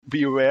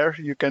be aware,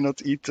 you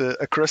cannot eat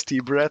a crusty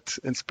bread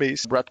in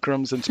space.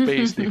 Breadcrumbs in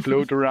space, they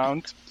float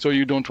around, so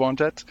you don't want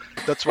that.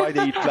 That's why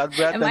they eat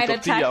flatbread and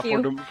tortilla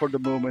for the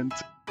moment.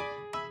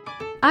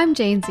 I'm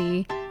Jane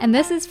Z, and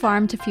this is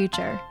Farm to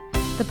Future,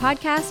 the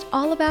podcast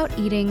all about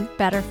eating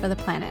better for the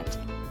planet.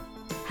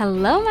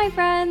 Hello, my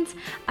friends.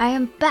 I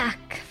am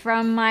back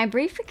from my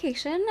brief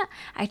vacation.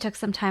 I took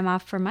some time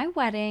off for my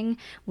wedding,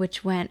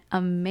 which went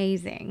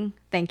amazing.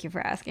 Thank you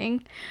for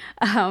asking.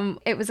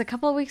 It was a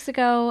couple of weeks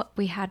ago.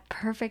 We had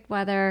perfect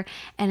weather,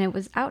 and it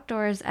was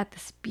outdoors at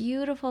this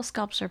beautiful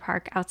sculpture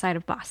park outside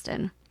of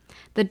Boston.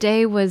 The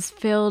day was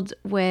filled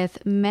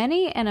with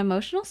many an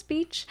emotional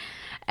speech,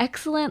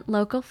 excellent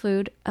local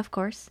food, of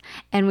course,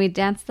 and we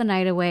danced the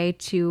night away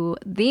to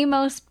the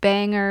most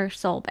banger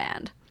soul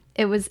band.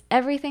 It was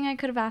everything I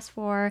could have asked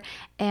for,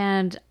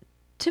 and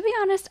to be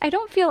honest, I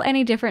don't feel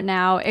any different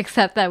now,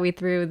 except that we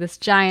threw this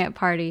giant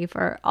party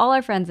for all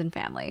our friends and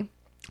family,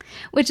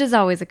 which is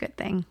always a good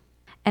thing.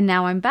 And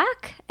now I'm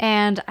back,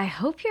 and I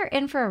hope you're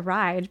in for a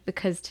ride,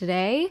 because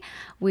today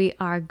we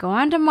are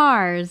going to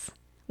Mars.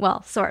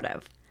 Well, sort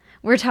of.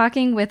 We're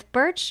talking with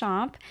Bert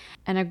Schamp,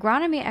 an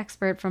agronomy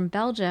expert from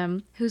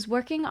Belgium who's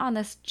working on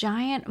this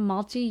giant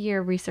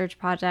multi-year research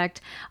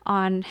project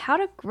on how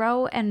to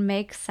grow and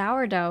make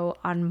sourdough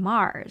on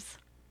Mars.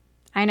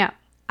 I know,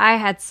 I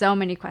had so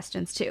many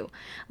questions too.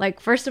 Like,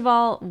 first of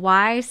all,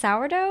 why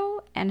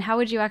sourdough? And how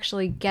would you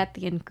actually get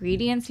the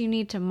ingredients you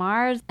need to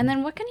Mars? And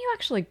then what can you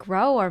actually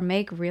grow or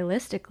make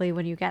realistically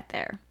when you get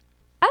there?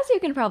 As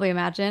you can probably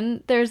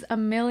imagine, there's a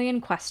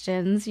million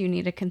questions you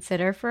need to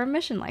consider for a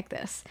mission like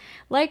this.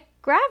 Like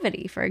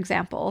gravity, for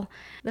example.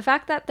 The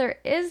fact that there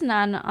is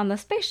none on the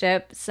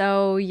spaceship,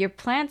 so your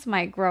plants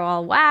might grow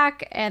all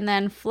whack, and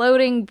then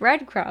floating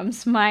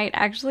breadcrumbs might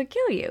actually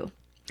kill you.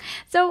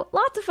 So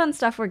lots of fun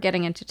stuff we're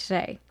getting into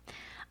today.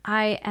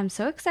 I am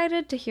so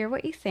excited to hear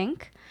what you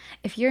think.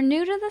 If you're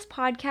new to this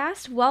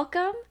podcast,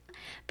 welcome.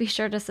 Be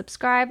sure to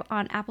subscribe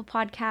on Apple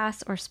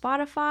Podcasts or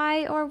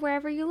Spotify or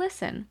wherever you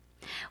listen.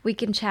 We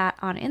can chat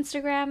on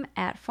Instagram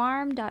at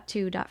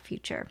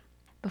farm.to.future.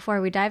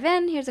 Before we dive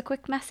in, here's a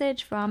quick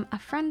message from a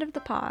friend of the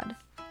pod.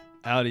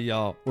 Howdy,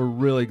 y'all. We're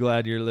really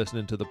glad you're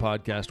listening to the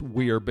podcast.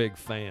 We are big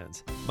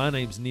fans. My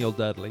name's Neil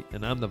Dudley,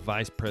 and I'm the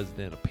Vice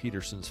President of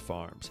Peterson's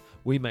Farms.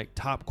 We make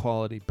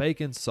top-quality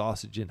bacon,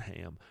 sausage, and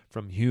ham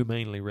from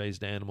humanely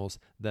raised animals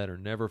that are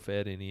never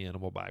fed any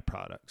animal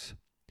byproducts.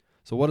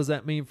 So what does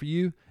that mean for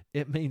you?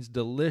 It means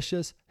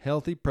delicious,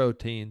 healthy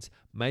proteins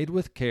made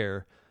with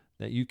care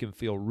that you can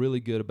feel really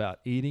good about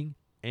eating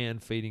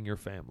and feeding your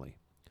family.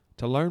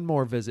 To learn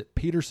more, visit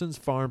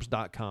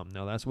petersonsfarms.com.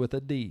 Now that's with a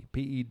D,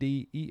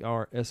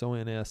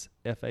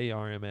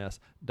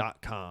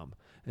 PEDERSONSFARMS.com.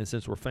 And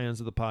since we're fans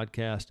of the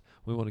podcast,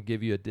 we want to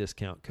give you a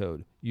discount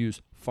code.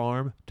 Use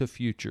Farm to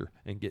Future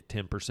and get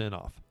 10%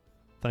 off.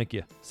 Thank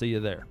you. See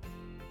you there.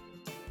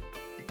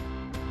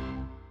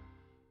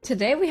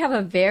 Today we have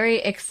a very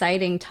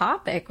exciting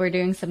topic. We're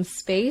doing some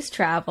space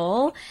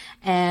travel,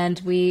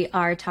 and we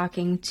are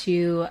talking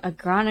to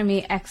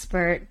agronomy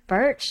expert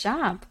Bert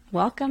Schamp.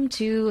 Welcome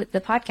to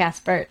the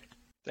podcast, Bert.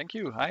 Thank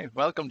you. Hi.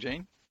 Welcome,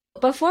 Jane.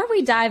 Before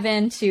we dive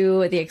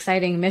into the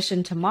exciting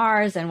mission to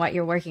Mars and what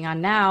you're working on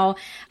now,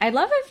 I'd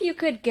love if you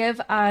could give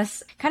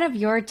us kind of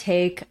your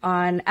take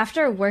on,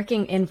 after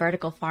working in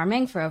vertical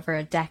farming for over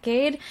a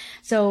decade.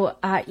 So,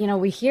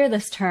 we hear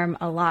this term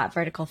a lot,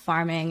 vertical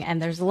farming,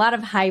 and there's a lot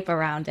of hype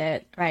around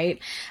it, right?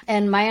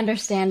 And my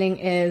understanding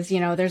is,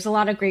 there's a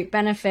lot of great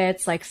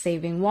benefits like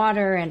saving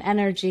water and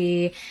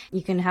energy.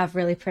 You can have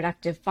really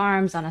productive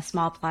farms on a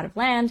small plot of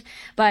land,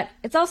 but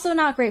it's also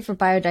not great for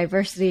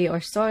biodiversity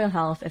or soil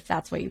health if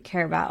that's what you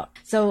care about.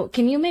 So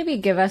can you maybe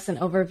give us an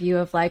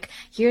overview of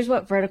here's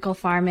what vertical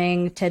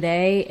farming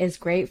today is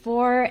great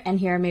for, and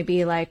here are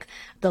maybe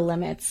the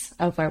limits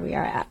of where we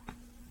are at?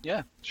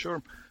 Yeah,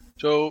 sure.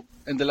 So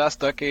in the last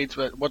decades,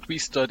 what we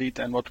studied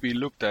and what we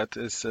looked at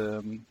is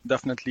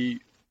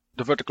definitely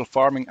the vertical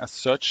farming as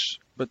such,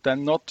 but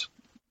then not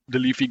the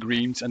leafy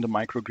greens and the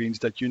microgreens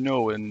that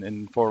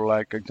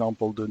for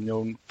example, the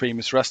known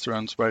famous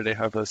restaurants where they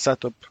have a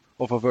setup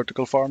of a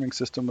vertical farming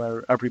system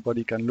where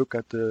everybody can look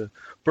at the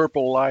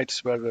purple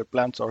lights where the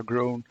plants are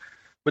grown.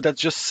 But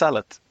that's just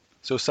salad.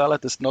 So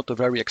salad is not a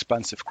very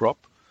expensive crop.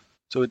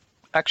 So it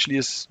actually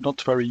is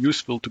not very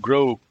useful to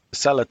grow a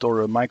salad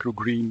or a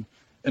microgreen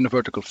in a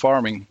vertical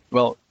farming.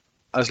 Well,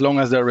 as long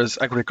as there is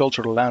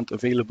agricultural land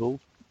available,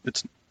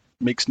 it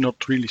makes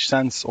not really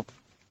sense of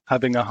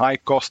having a high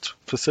cost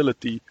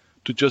facility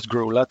to just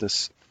grow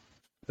lettuce.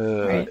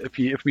 Right.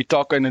 If we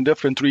talk in a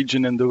different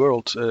region in the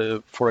world,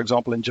 for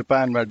example in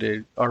Japan, where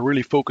they are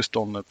really focused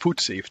on food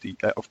safety,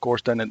 of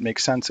course, then it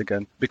makes sense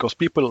again, because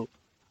people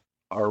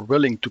are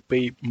willing to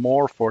pay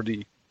more for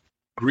the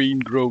green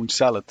grown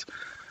salad.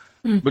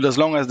 But as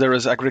long as there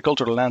is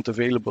agricultural land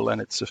available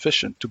and it's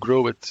sufficient to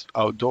grow it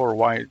outdoor,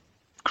 why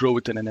grow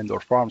it in an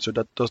indoor farm? So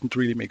that doesn't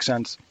really make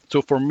sense.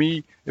 So for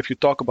me, if you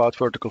talk about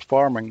vertical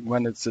farming,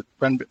 when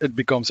it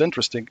becomes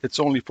interesting,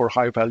 it's only for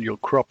high value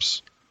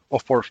crops or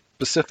for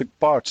specific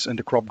parts in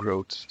the crop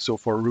growth. So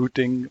for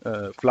rooting,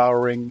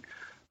 flowering,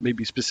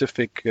 maybe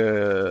specific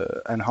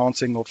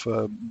enhancing of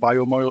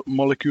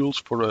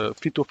biomolecules for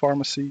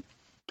phytopharmacy,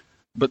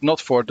 but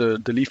not for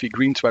the leafy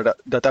greens where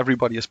that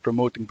everybody is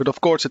promoting. But of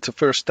course, it's a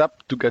first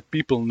step to get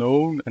people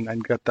known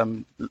and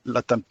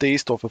let them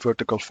taste of a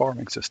vertical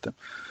farming system.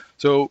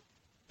 So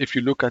if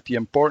you look at the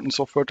importance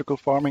of vertical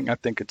farming, I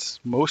think it's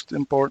most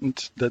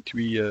important that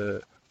we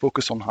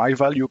focus on high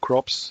value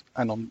crops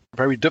and on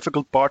very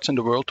difficult parts in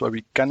the world where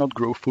we cannot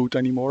grow food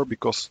anymore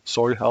because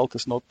soil health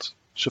is not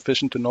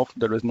sufficient enough,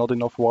 there is not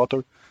enough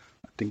water.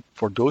 I think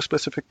for those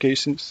specific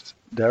cases,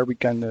 there we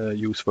can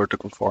use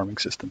vertical farming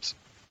systems.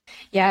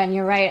 Yeah, and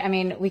you're right. I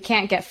mean, we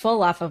can't get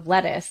full off of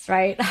lettuce,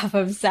 right? Off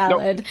of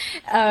salad.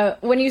 Nope.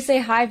 When you say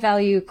high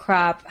value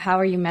crop, how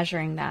are you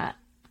measuring that?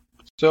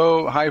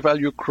 So high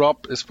value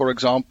crop is, for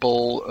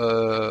example,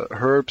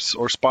 herbs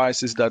or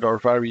spices that are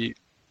very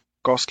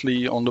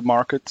costly on the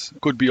market.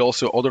 Could be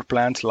also other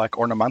plants like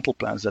ornamental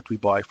plants that we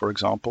buy, for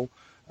example.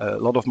 A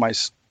lot of my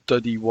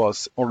study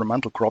was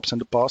ornamental crops in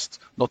the past,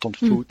 not on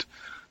food.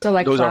 So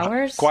like those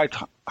flowers? Are quite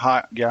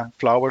high,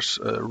 flowers,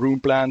 room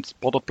plants,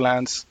 potted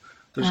plants.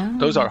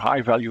 Those are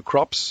high value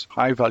crops,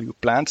 high value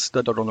plants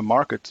that are on the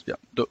market.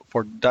 Yeah,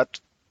 for that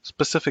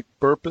specific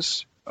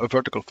purpose, a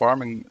vertical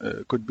farming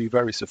could be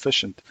very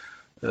sufficient.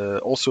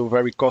 Also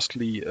very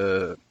costly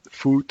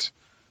food.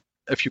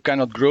 If you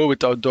cannot grow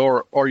it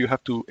outdoor or you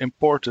have to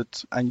import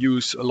it and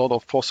use a lot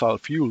of fossil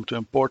fuel to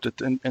import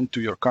it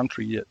into your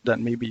country,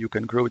 then maybe you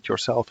can grow it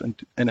yourself in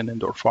an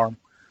indoor farm.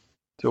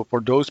 So for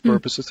those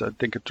purposes, I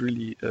think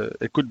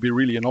it could be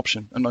really an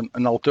option,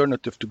 an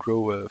alternative to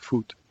grow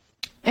food.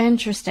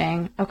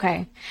 Interesting.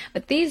 Okay.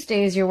 But these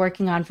days you're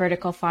working on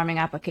vertical farming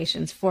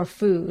applications for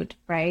food,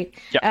 right?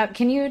 Yeah.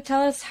 Can you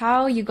tell us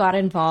how you got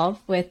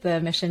involved with the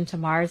Mission to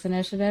Mars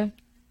initiative?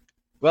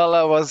 Well,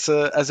 I was,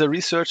 as a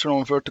researcher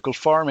on vertical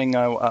farming,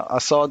 I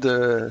saw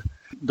the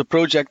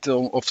project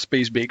of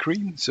Space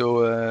Bakery.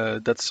 So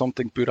that's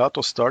something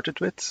Puratos started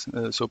with.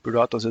 So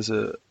Puratos is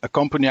a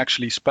company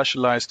actually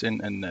specialized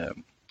in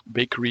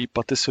bakery,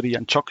 patisserie,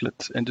 and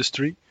chocolate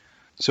industry.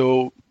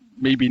 So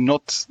maybe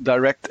not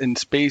direct in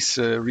space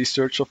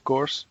research, of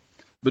course.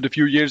 But a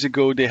few years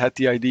ago, they had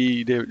the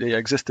idea, they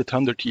existed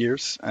 100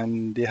 years,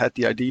 and they had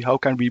the idea, how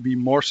can we be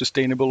more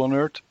sustainable on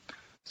Earth?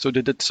 So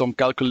they did some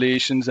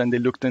calculations and they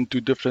looked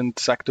into different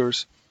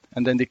sectors.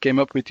 And then they came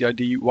up with the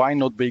idea, why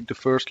not bake the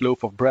first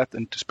loaf of bread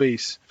into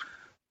space?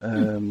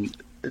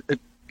 It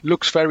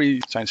looks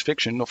very science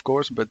fiction, of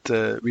course, but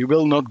we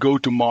will not go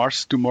to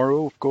Mars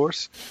tomorrow, of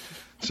course.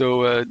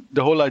 So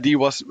the whole idea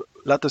was,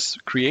 let us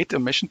create a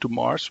mission to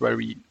Mars where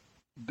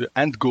the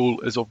end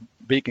goal is of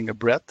baking a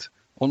bread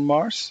on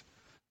Mars.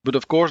 But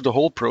of course, the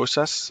whole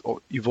process, or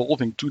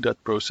evolving to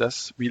that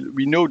process,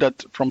 we know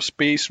that from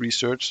space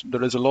research,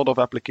 there is a lot of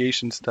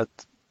applications that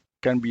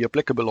can be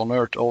applicable on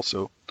Earth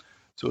also.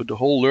 So the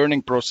whole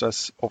learning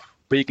process of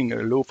baking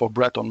a loaf of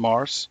bread on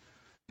Mars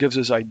gives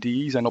us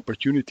ideas and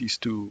opportunities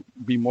to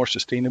be more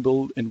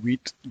sustainable in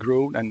wheat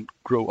grow and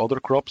grow other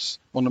crops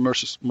on a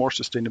more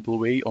sustainable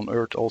way on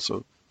Earth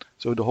also.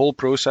 So the whole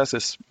process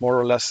is more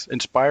or less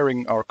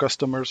inspiring our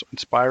customers,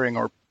 inspiring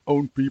our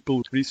own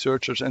people,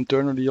 researchers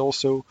internally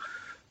also,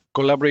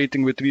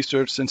 collaborating with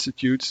research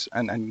institutes,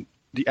 and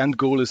the end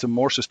goal is a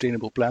more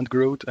sustainable plant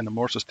growth and a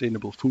more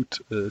sustainable food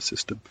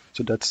system.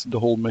 So that's the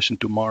whole mission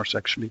to Mars,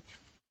 actually.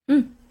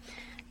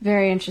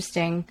 Very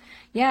interesting.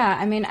 Yeah,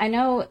 I mean, I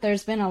know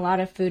there's been a lot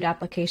of food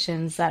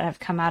applications that have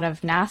come out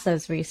of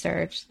NASA's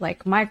research,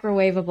 like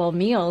microwavable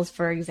meals,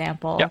 for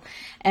example. Yeah.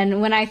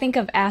 And when I think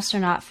of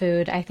astronaut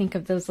food, I think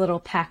of those little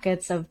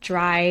packets of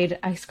dried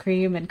ice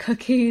cream and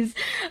cookies.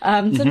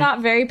 So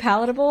not very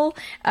palatable.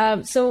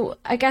 So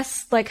I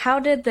guess, like, how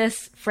did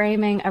this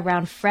framing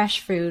around fresh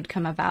food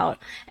come about?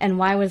 And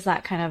why was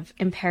that kind of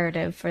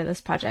imperative for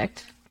this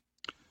project?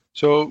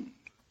 So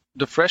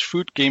the fresh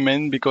food came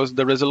in because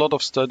there is a lot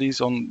of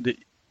studies on the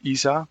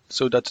ESA,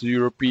 so that's the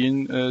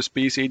European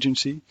Space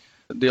Agency.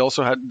 They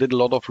also did a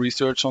lot of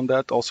research on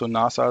that. Also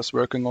NASA is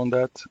working on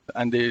that.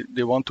 And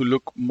they want to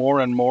look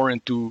more and more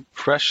into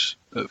fresh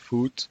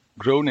food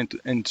grown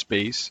in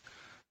space.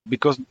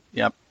 Because,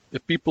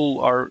 if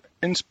people are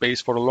in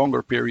space for a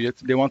longer period,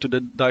 they want to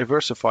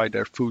diversify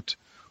their food.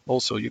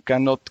 Also, you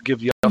cannot give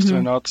the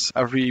astronauts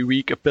every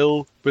week a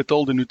pill with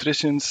all the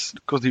nutritions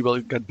because they will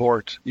get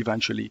bored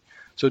eventually.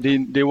 So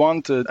they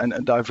want a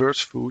diverse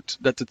food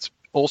that it's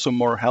also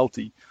more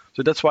healthy.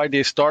 So that's why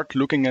they start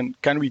looking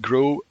at, can we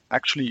grow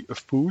actually a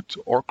food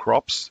or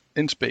crops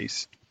in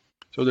space?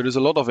 So there is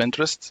a lot of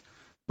interest,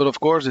 but of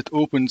course it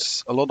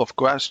opens a lot of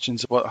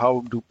questions about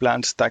how do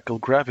plants tackle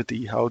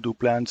gravity? How do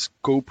plants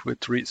cope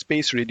with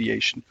space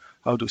radiation?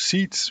 How do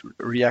seeds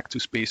react to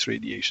space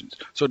radiations?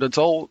 So that's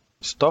all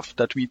stuff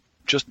that we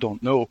just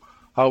don't know.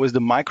 How is the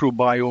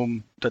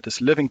microbiome that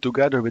is living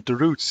together with the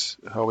roots?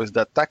 How is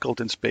that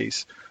tackled in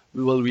space?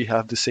 Will we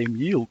have the same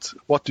yield?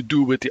 What to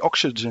do with the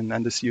oxygen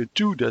and the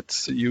CO2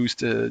 that's used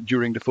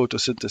during the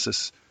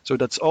photosynthesis? So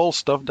that's all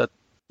stuff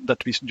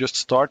that we just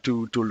start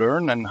to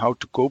learn and how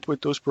to cope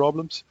with those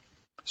problems.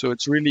 So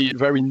it's really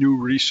very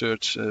new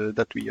research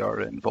that we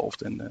are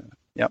involved in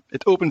Yeah,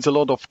 it opens a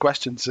lot of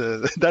questions.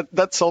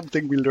 That's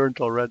something we learned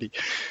already.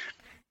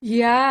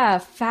 Yeah,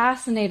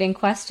 fascinating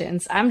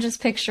questions. I'm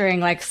just picturing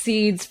like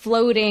seeds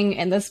floating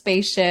in the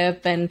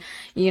spaceship and,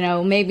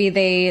 maybe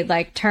they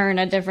like turn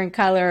a different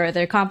color or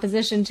their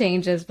composition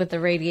changes with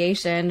the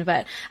radiation.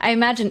 But I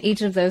imagine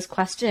each of those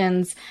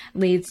questions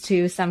leads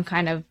to some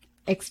kind of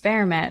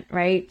experiment,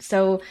 right?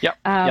 So, Yeah.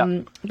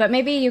 but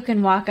maybe you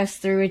can walk us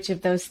through each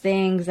of those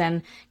things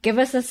and give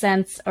us a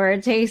sense or a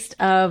taste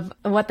of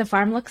what the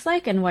farm looks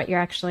like and what you're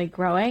actually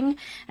growing.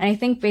 And I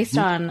think based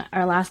on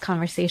our last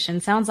conversation,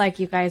 sounds like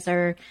you guys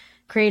are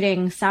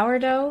creating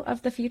sourdough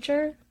of the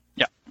future.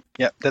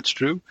 Yeah, that's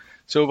true.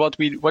 So what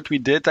we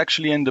did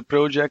actually in the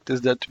project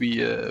is that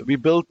we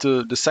built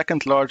the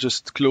second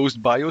largest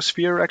closed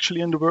biosphere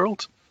actually in the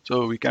world.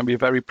 So we can be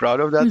very proud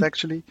of that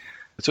actually.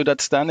 So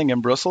that's standing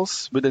in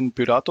Brussels within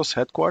Puratos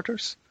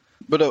headquarters.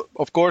 But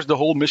of course, the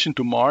whole mission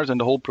to Mars and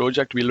the whole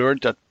project, we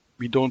learned that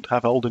we don't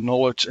have all the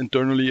knowledge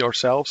internally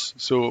ourselves.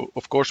 So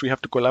of course, we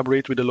have to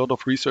collaborate with a lot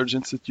of research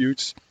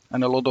institutes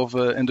and a lot of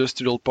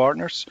industrial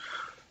partners.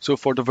 So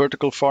for the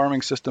vertical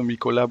farming system, we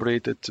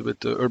collaborated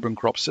with Urban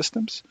Crop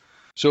Systems.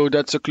 So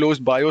that's a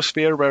closed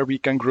biosphere where we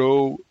can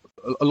grow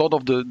a lot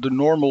of the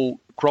normal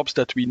crops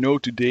that we know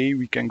today,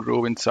 we can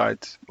grow inside.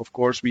 Of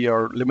course, we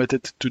are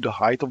limited to the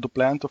height of the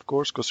plant, of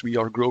course, because we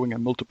are growing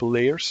in multiple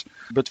layers.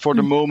 But for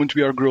the moment,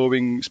 we are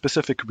growing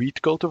specific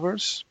wheat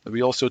cultivars.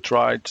 We also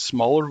tried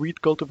smaller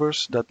wheat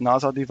cultivars that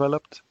NASA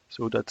developed.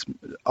 So that's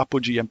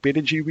apogee and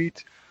perigee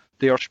wheat.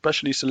 They are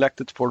specially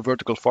selected for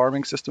vertical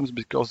farming systems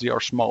because they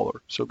are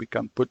smaller. So we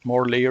can put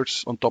more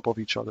layers on top of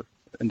each other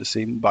in the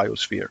same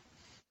biosphere.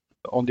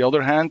 On the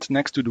other hand,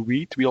 next to the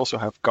wheat, we also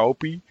have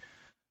cowpea,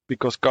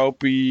 because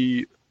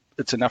cowpea,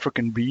 it's an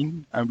African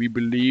bean, and we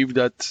believe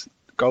that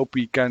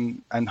cowpea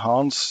can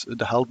enhance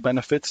the health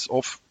benefits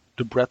of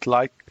the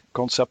bread-like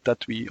concept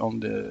that we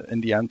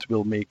in the end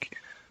will make.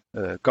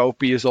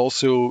 Cowpea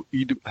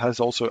has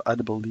also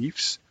edible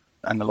leaves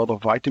and a lot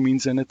of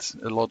vitamins in it,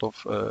 a lot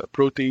of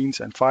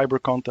proteins and fiber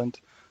content,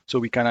 so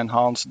we can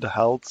enhance the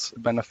health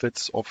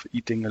benefits of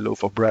eating a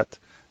loaf of bread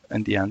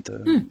in the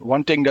end.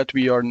 One thing that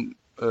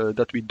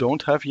we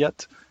don't have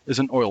yet is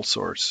an oil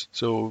source.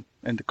 So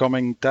in the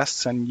coming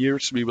tests and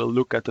years, we will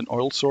look at an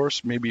oil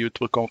source. Maybe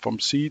it will come from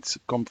seeds,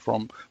 come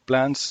from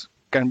plants,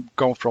 can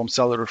come from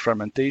cellular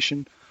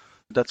fermentation.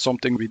 That's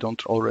something we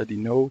don't already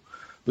know,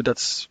 but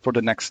that's for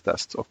the next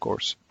test, of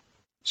course.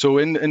 So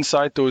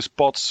inside those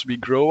pots, we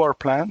grow our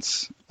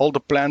plants. All the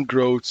plant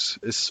growth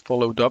is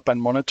followed up and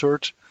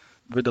monitored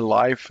with a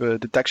live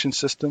detection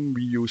system.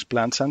 We use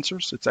plant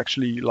sensors. It's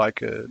actually like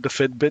the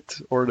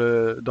Fitbit or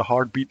the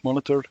heartbeat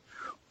monitor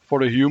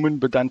for a human,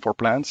 but then for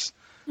plants.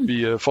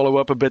 We follow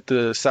up a bit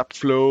the sap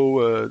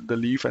flow, the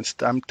leaf and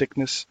stem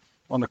thickness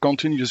on a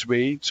continuous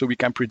way, so we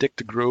can predict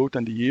the growth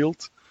and the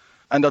yield.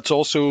 And that's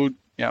also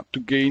to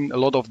gain a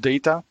lot of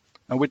data.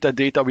 And with that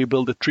data, we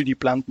build a 3D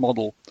plant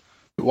model.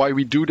 Why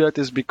we do that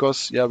is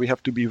because we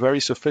have to be very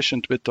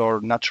sufficient with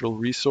our natural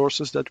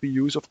resources that we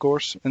use, of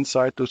course,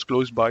 inside those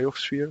closed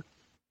biosphere.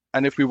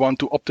 And if we want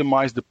to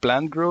optimize the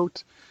plant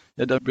growth,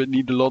 that we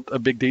need a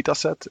big data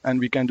set, and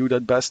we can do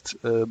that best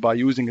by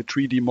using a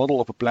 3D model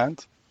of a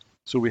plant.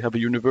 So we have a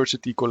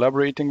university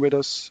collaborating with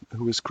us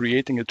who is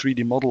creating a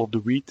 3D model of the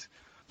wheat.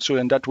 So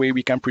in that way,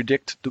 we can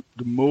predict the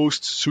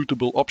most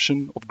suitable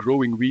option of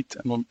growing wheat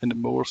and in the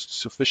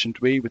most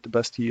sufficient way with the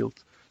best yield.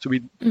 So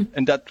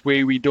in that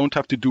way, we don't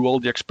have to do all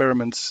the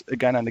experiments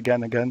again and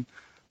again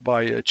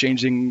by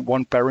changing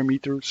one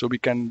parameter. So we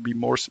can be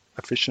more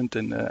efficient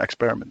in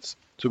experiments.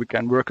 So we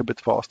can work a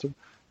bit faster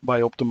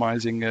by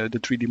optimizing the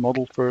 3D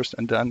model first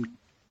and then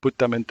put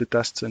them into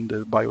tests in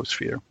the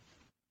biosphere.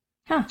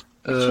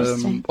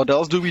 Interesting. What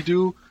else do we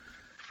do?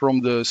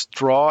 From the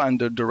straw and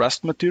the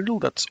rest material,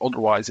 that's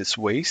otherwise it's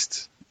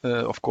waste.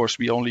 Of course,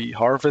 we only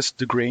harvest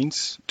the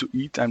grains to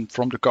eat, and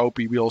from the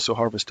cowpea we also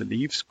harvest the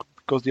leaves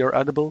because they are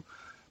edible.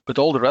 But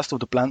all the rest of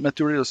the plant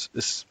material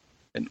is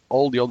in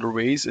all the other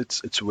ways,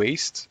 it's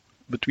waste.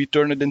 But we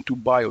turn it into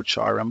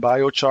biochar, and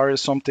biochar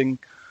is something,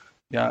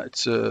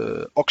 it's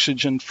a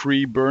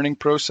oxygen-free burning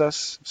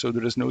process, so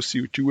there is no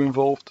CO2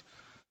 involved.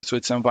 So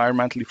it's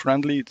environmentally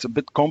friendly. It's a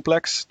bit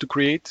complex to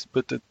create,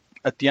 but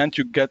at the end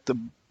you get the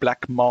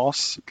black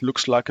mass. It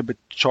looks like a bit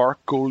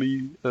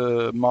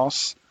charcoaly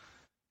mass,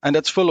 and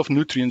that's full of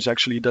nutrients.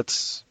 Actually,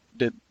 that's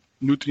the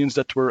nutrients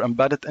that were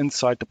embedded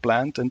inside the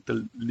plant and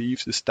the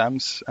leaves, the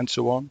stems, and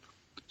so on.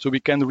 So we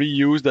can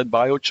reuse that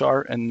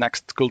biochar in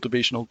next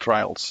cultivational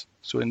trials.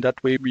 So in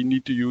that way, we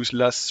need to use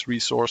less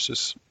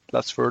resources,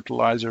 less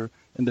fertilizer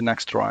in the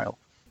next trial.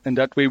 In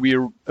that way, we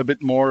are a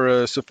bit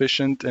more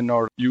sufficient in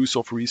our use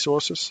of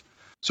resources.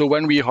 So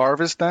when we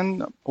harvest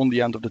then, on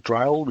the end of the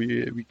trial,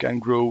 we can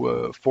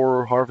grow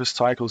 4 harvest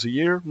cycles a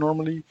year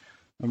normally.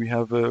 And we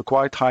have a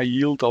quite high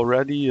yield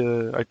already.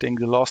 I think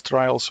the last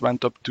trials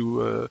went up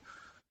to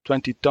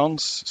 20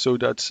 tons. So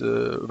that's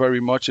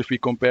very much, if we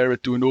compare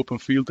it to an open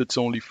field, it's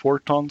only 4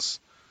 tons.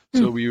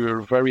 So we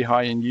were very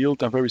high in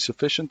yield and very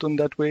sufficient in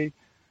that way.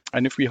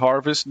 And if we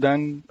harvest,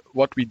 then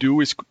what we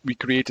do is we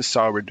create a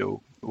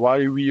sourdough.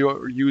 Why we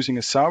are using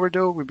a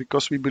sourdough?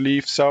 Because we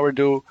believe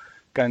sourdough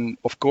can,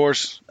 of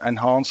course,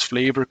 enhance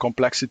flavor,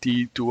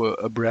 complexity to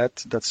a bread.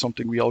 That's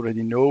something we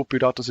already know.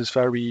 Puratos is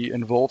very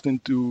involved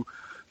into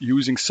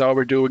using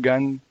sourdough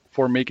again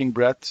for making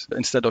bread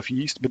instead of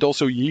yeast. But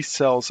also yeast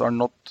cells are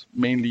not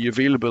mainly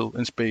available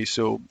in space.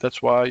 So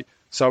that's why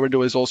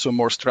sourdough is also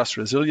more stress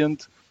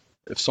resilient.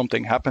 If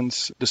something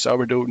happens, the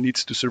sourdough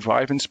needs to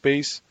survive in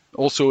space.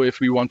 Also, if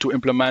we want to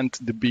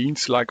implement the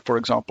beans, like, for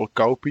example,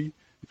 cowpea,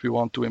 if we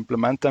want to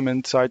implement them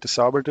inside the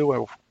sourdough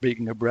or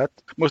baking a bread.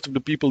 Most of the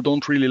people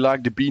don't really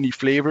like the beany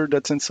flavor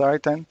that's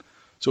inside then.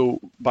 So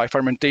by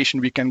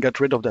fermentation, we can get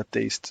rid of that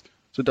taste.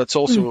 So that's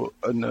also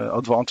an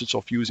advantage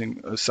of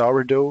using a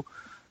sourdough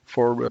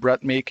for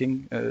bread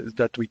making,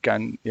 that we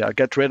can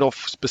get rid of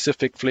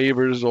specific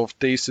flavors of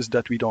tastes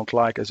that we don't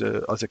like as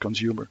a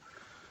consumer.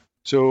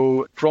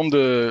 So from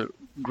the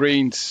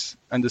grains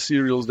and the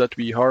cereals that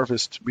we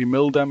harvest, we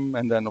mill them,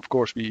 and then, of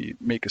course, we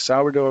make a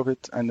sourdough of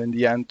it. And in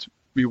the end,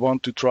 we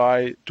want to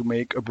try to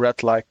make a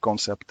bread-like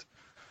concept.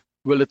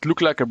 Will it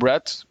look like a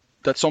bread?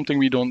 That's something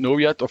we don't know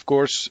yet. Of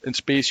course, in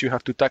space, you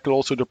have to tackle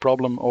also the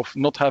problem of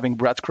not having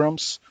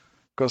breadcrumbs,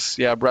 because,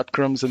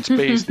 breadcrumbs in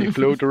space, they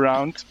float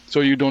around,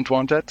 so you don't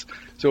want that.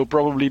 So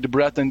probably the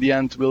bread in the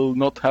end will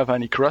not have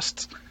any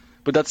crust,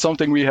 but that's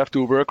something we have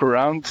to work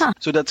around.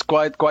 So that's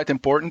quite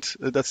important.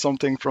 That's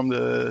something from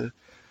the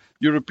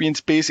European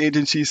Space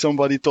Agency.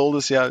 Somebody told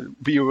us,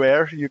 be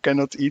aware, you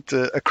cannot eat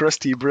a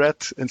crusty bread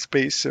in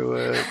space.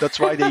 So that's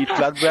why they eat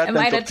flatbread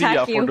and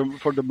tortilla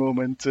for the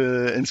moment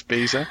in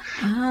space,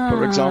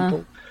 for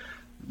example.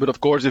 But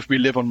of course, if we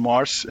live on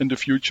Mars in the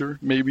future,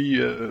 maybe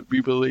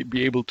we will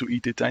be able to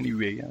eat it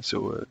anyway.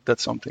 So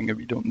that's something that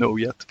we don't know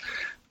yet.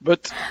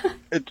 But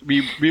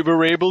we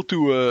were able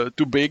to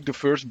bake the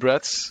first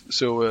breads,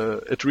 so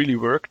it really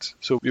worked.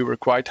 So we were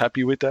quite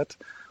happy with that.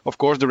 Of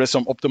course, there is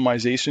some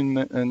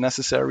optimization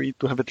necessary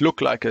to have it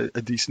look like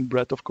a decent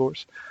bread, of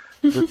course.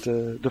 But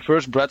the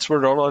first breads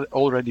were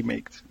already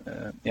made.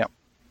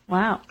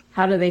 Wow.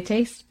 How do they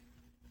taste?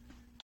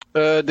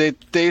 They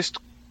taste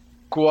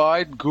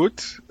quite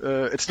good.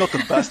 It's not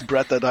the best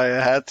bread that I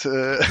had,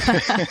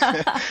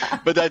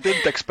 but I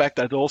didn't expect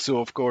that also,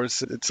 of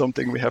course. It's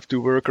something we have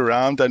to work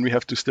around, and we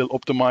have to still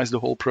optimize the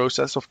whole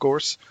process, of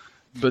course.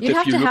 But you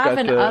have to have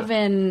an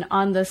oven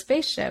on the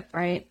spaceship,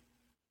 right?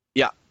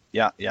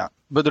 Yeah.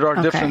 But there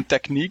are different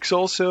techniques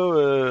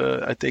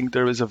also. I think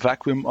there is a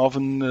vacuum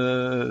oven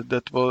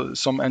that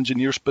some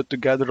engineers put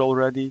together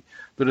already.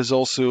 There is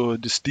also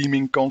the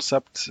steaming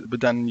concept, but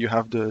then you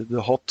have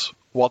the hot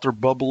water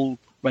bubble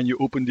when you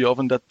open the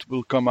oven that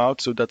will come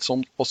out. So that's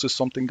also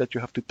something that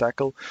you have to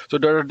tackle. So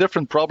there are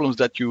different problems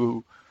that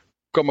you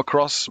come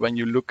across when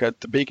you look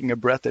at baking a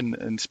bread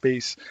in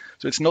space.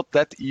 So it's not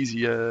that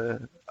easy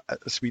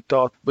as we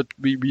thought, but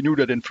we knew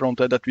that in front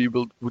that we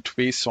would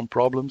face some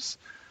problems.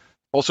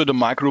 Also, the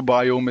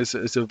microbiome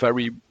is a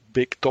very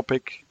big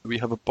topic. We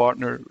have a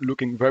partner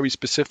looking very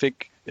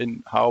specific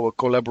in how a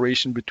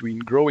collaboration between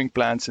growing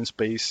plants in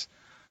space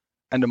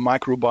and the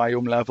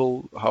microbiome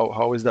level,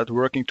 how is that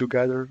working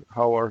together?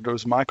 How are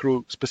those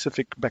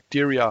micro-specific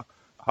bacteria,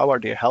 how are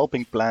they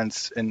helping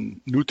plants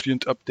in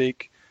nutrient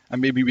uptake?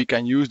 And maybe we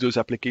can use those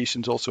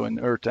applications also in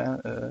Earth.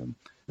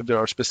 If there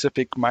are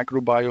specific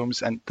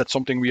microbiomes, and that's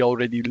something we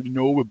already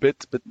know a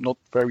bit, but not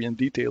very in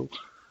detail.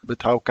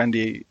 But how can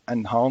they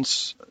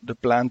enhance the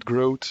plant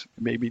growth?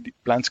 Maybe the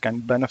plants can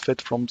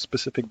benefit from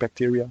specific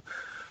bacteria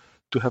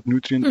to have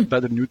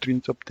better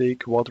nutrient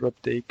uptake, water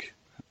uptake,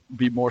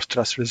 be more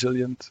stress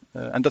resilient.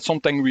 And that's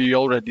something we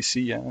already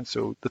see.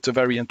 So that's a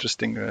very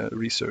interesting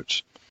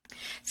research.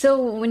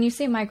 So when you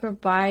say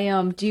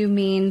microbiome, do you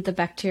mean the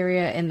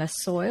bacteria in the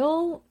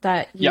soil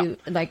that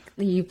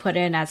you put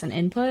in as an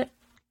input?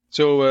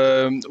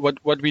 So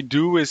what we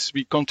do is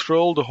we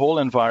control the whole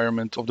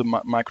environment of the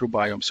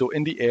microbiome. So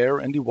in the air,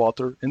 in the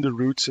water, in the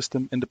root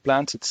system, in the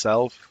plants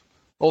itself,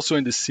 also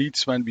in the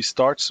seeds when we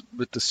start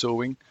with the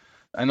sowing.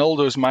 And all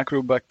those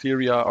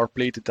microbacteria are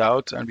plated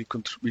out, and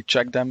we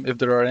check them if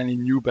there are any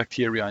new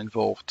bacteria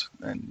involved.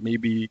 And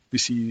maybe we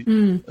see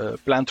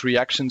plant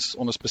reactions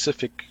on a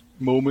specific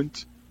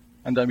moment.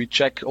 And then we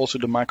check also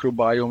the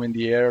microbiome in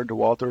the air, the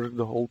water,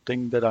 the whole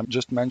thing that I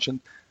just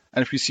mentioned.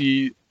 And if we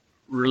see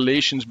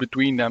relations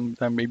between them,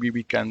 then maybe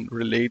we can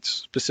relate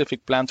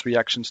specific plant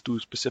reactions to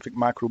specific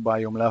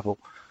microbiome level.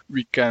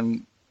 We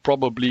can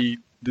probably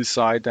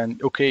decide then,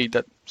 okay,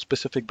 that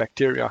specific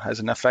bacteria has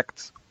an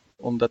effect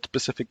on that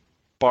specific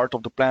part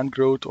of the plant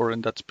growth or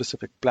in that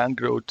specific plant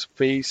growth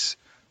phase.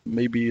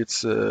 Maybe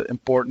it's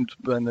important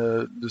when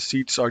the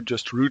seeds are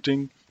just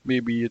rooting.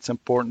 Maybe it's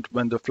important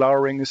when the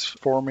flowering is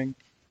forming.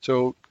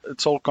 So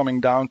it's all coming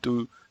down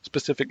to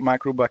specific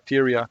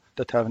microbacteria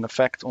that have an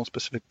effect on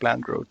specific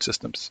plant growth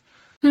systems.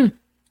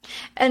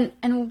 And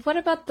what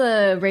about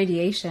the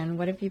radiation?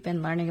 What have you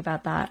been learning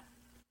about that?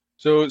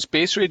 So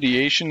space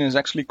radiation is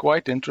actually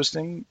quite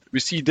interesting. We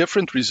see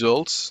different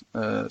results.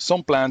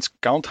 Some plants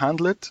can't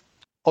handle it.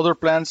 Other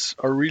plants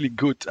are really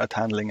good at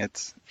handling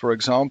it. For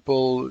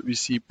example, we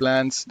see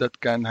plants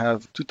that can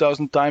have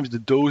 2,000 times the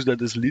dose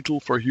that is lethal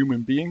for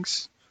human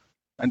beings.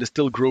 and they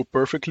still grow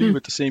perfectly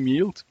with the same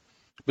yield.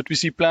 But we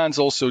see plants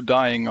also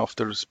dying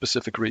after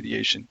specific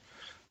radiation.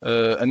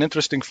 An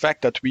interesting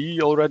fact that we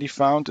already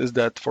found is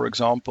that, for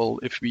example,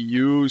 if we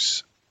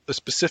use a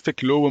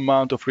specific low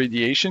amount of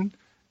radiation,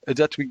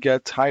 that we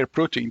get higher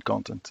protein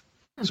content.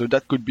 So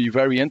that could be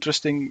very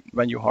interesting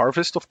when you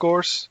harvest, of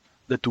course,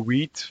 that the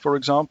wheat, for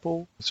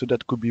example. So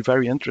that could be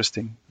very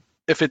interesting.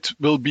 If it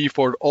will be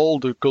for all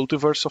the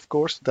cultivars, of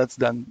course, that's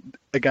then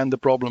again the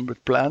problem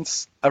with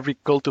plants. Every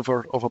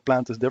cultivar of a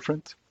plant is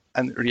different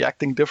and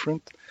reacting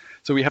different.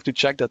 So we have to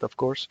check that, of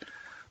course.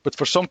 But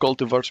for some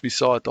cultivars, we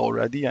saw it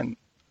already, and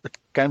it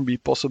can be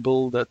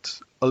possible that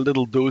a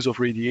little dose of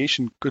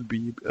radiation could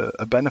be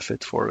a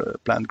benefit for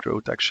plant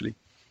growth, actually.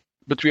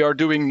 But we are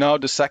doing now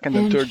the second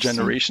and third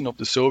generation of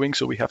the sowing,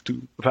 so we have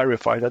to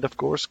verify that, of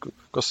course,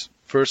 because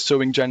first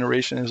sowing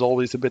generation is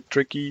always a bit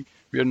tricky.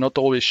 We are not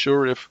always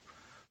sure if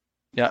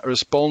a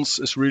response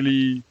is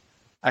really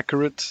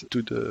accurate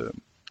to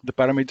the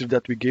parameters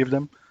that we gave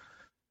them.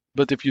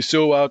 But if you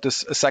sow out a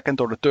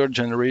second or a third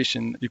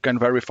generation, you can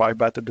verify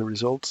better the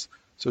results.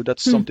 So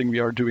that's something we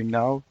are doing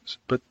now.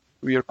 But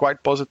we are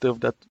quite positive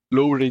that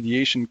low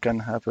radiation can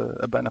have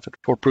a benefit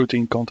for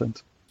protein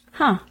content.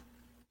 Huh.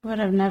 Would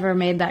have never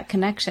made that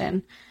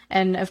connection.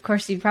 And of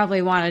course, you'd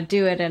probably want to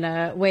do it in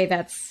a way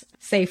that's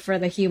safe for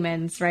the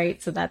humans,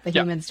 right? So that the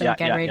humans don't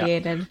get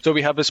radiated. Yeah. So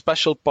we have a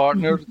special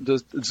partner,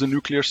 the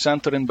Nuclear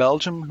Center in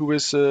Belgium, who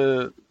is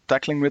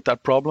tackling with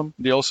that problem.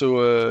 They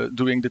also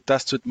doing the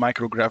tests with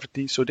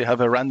microgravity. So they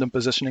have a random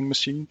positioning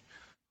machine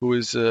who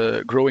is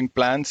growing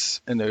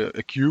plants in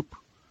a cube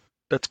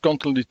that's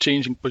constantly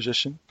changing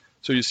position.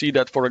 So you see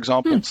that, for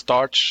example,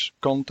 starch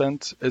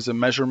content is a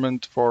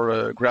measurement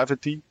for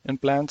gravity in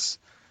plants.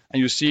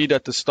 And you see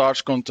that the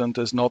starch content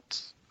is not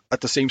at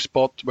the same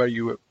spot where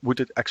you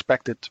would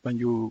expect it when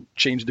you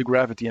change the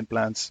gravity in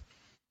plants.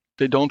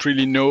 They don't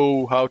really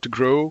know how to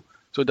grow.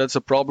 So that's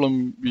a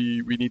problem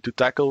we need to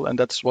tackle. And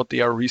that's what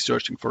they are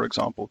researching, for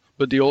example.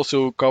 But they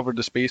also cover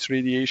the space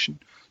radiation.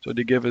 So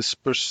they give a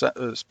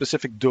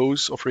specific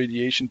dose of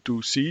radiation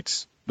to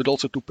seeds, but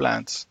also to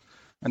plants.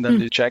 And then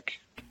they check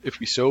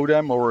if we sow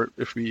them or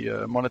if we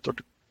monitor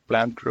the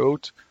plant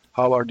growth,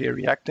 how are they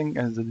reacting?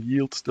 And is the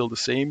yield still the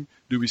same?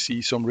 Do we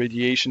see some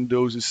radiation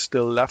doses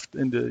still left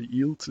in the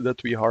yield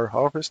that we are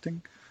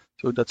harvesting?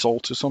 So that's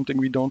also something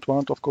we don't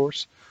want, of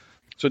course.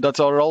 So that's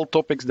all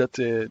topics that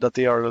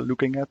they are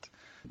looking at.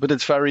 But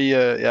it's very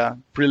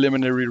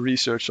preliminary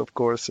research, of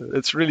course.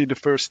 It's really the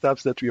first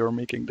steps that we are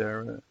making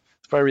there.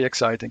 It's very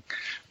exciting.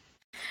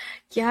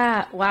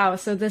 Yeah, wow.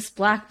 So this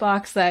black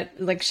box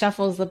that like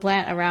shuffles the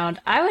plant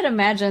around, I would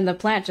imagine the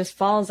plant just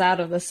falls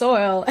out of the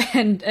soil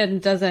and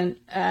doesn't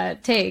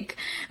take.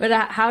 But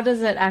how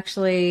does it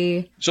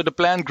actually? So the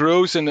plant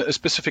grows in a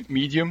specific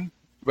medium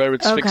where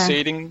it's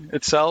fixating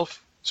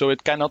itself, so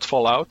it cannot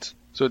fall out.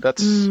 So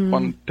that's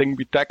one thing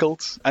we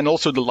tackled. And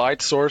also the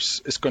light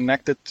source is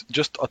connected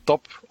just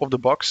atop of the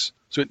box,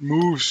 so it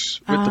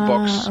moves with the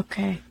box.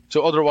 Okay.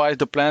 So otherwise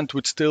the plant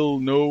would still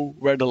know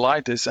where the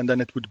light is, and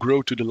then it would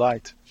grow to the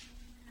light.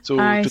 So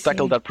to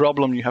tackle that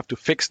problem, you have to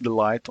fix the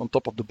light on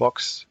top of the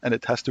box, and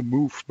it has to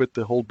move with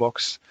the whole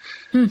box.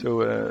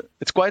 So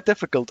it's quite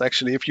difficult,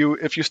 actually. If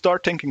you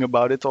start thinking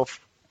about it, of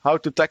how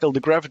to tackle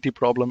the gravity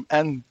problem,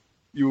 and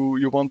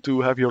you want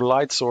to have your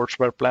light source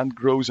where plant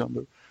grows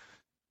under,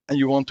 and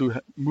you want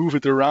to move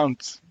it around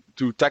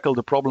to tackle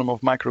the problem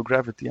of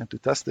microgravity and to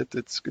test it,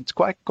 it's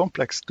quite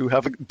complex to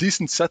have a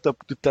decent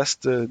setup to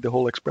test the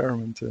whole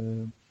experiment.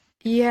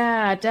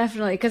 Yeah,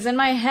 definitely. Because in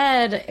my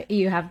head,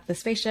 you have the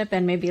spaceship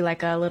and maybe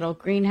like a little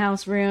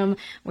greenhouse room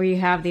where you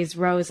have these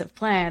rows of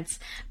plants.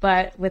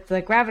 But with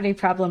the gravity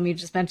problem you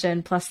just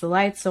mentioned, plus the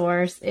light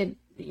source,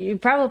 you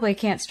probably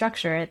can't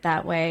structure it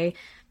that way.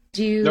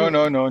 Do you?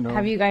 No.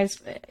 Have you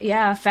guys,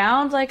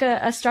 found like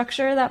a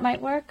structure that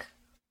might work?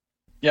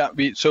 Yeah,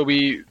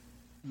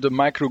 the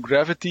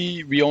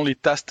microgravity, we only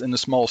test in a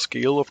small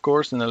scale, of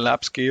course, in a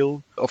lab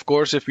scale. Of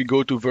course, if we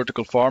go to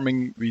vertical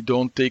farming, we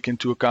don't take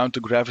into account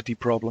the gravity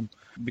problem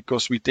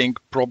because we think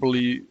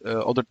probably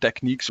other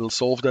techniques will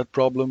solve that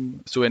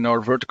problem. So in our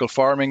vertical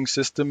farming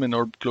system, in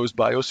our closed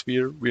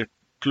biosphere, we're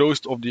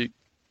closed of the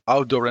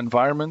outdoor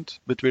environment,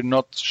 but we're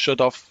not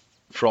shut off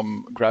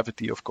from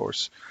gravity, of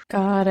course.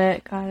 Got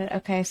it.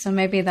 Okay, so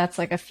maybe that's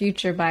like a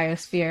future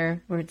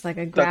biosphere where it's like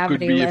a gravity. That could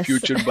be a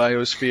future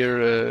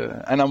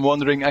biosphere. And I'm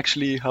wondering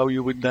actually how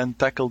you would then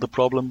tackle the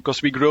problem,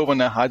 because we grow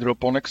in a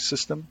hydroponics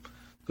system.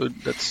 So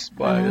that's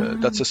why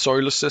that's a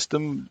soilless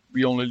system.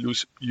 We only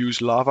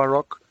use lava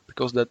rock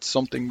because that's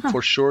something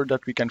for sure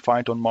that we can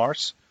find on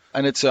Mars.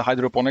 And it's a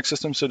hydroponic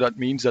system, so that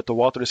means that the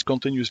water is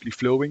continuously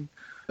flowing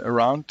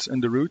around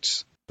in the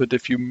roots. But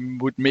if you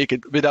would make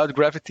it without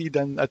gravity,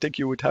 then I think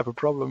you would have a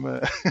problem.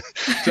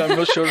 So I'm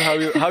not sure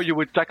how you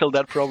would tackle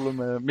that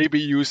problem. Maybe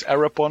use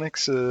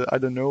aeroponics. I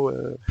don't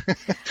know.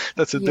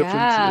 That's a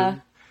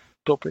different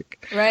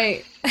topic.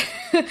 Right.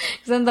 Because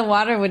then the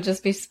water would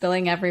just be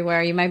spilling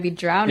everywhere. You might be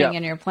drowning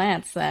in your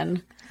plants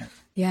then.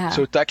 Yeah.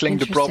 So tackling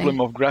the problem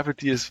of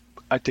gravity is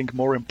I think,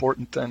 more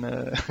important than.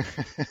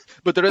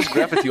 But there is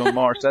gravity on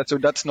Mars, so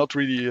that's not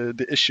really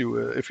the issue.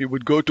 If we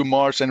would go to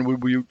Mars and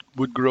we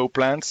would grow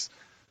plants,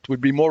 it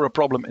would be more a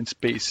problem in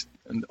space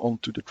and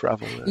onto the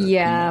travel.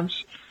 Yeah.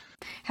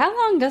 How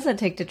long does it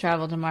take to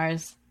travel to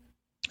Mars?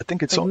 I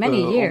think it's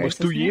many years,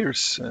 almost 2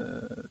 years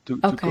to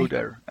go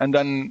there. And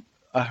then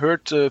I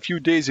heard a few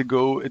days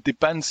ago, it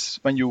depends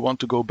when you want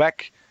to go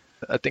back.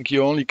 I think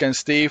you only can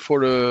stay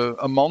for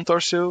a month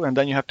or so, and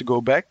then you have to go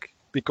back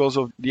because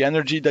of the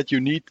energy that you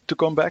need to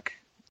come back.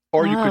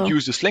 Or you could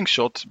use the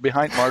slingshot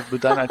behind Mars,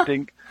 but then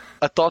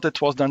I thought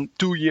it was then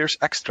 2 years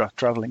extra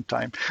traveling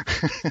time.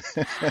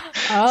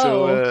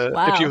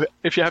 Wow.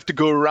 if you have to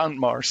go around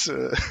Mars,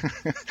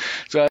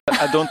 so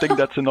I don't think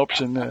that's an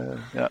option.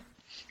 Yeah,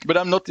 but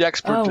I'm not the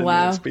expert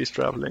in space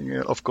traveling,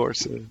 of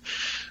course.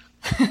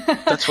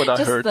 That's what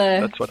I heard.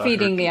 That's what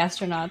feeding I heard.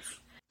 the astronauts.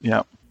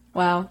 Yeah.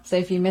 Wow. So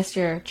if you missed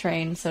your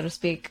train, so to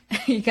speak,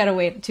 you got to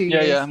wait 2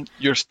 years. Yeah.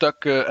 You're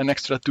stuck an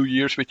extra 2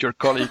 years with your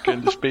colleague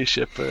in the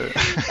spaceship.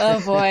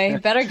 Oh, boy.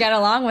 Better get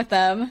along with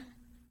them.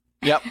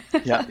 Yeah.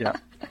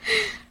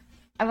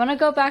 I want to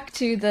go back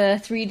to the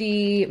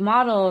 3D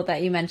model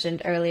that you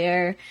mentioned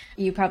earlier.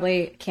 You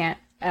probably can't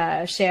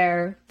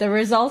share the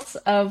results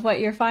of what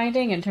you're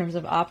finding in terms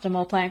of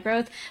optimal plant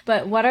growth,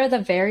 but what are the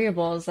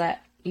variables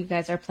that you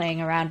guys are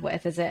playing around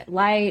with? Is it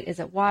light?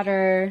 Is it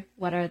water?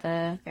 What are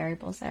the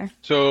variables there?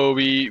 So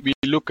we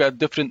look at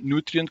different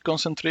nutrient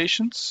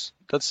concentrations.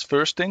 That's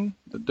first thing,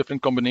 the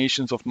different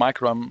combinations of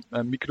micro and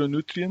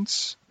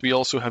micronutrients. We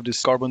also have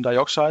this carbon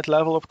dioxide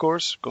level, of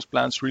course, because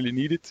plants really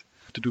need it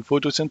to do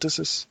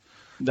photosynthesis.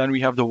 Then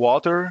we have the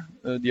water,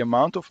 the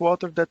amount of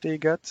water that they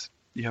get.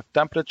 You have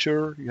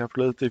temperature, you have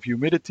relative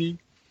humidity.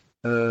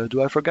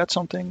 Do I forget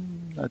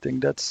something? I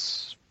think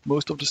that's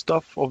most of the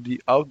stuff of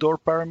the outdoor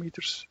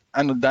parameters.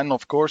 And then,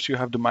 of course, you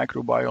have the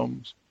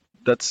microbiomes.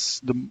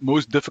 That's the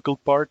most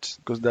difficult part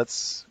because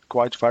that's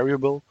quite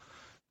variable.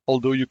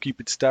 Although you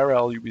keep it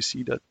sterile, you will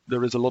see that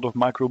there is a lot of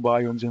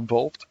microbiomes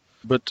involved.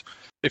 But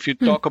if you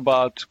talk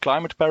about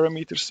climate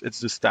parameters, it's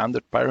the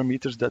standard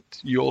parameters that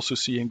you also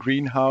see in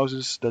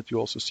greenhouses, that you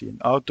also see in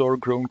outdoor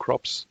grown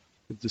crops.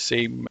 It's the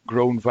same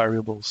grown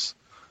variables.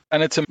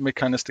 And it's a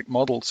mechanistic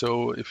model.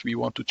 So if we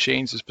want to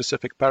change a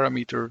specific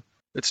parameter,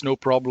 it's no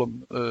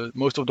problem.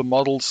 Most of the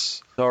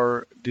models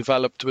are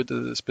developed with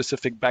a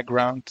specific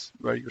background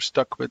where you're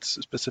stuck with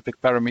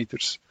specific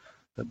parameters.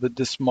 But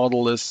this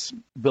model is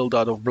built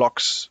out of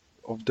blocks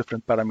of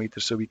different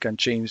parameters, so we can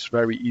change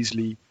very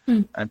easily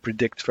and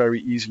predict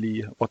very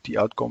easily what the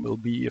outcome will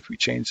be if we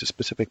change a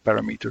specific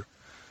parameter.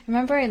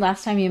 Remember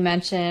last time you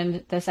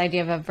mentioned this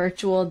idea of a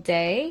virtual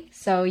day,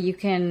 so you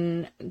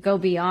can go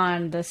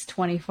beyond this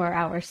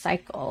 24-hour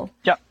cycle.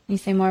 Yeah. Can you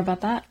say more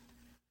about that?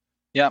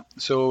 Yeah,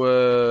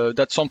 so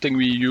that's something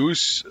we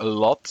use a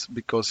lot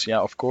because,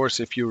 of course,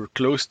 if you're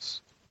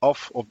closed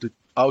off of the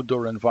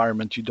outdoor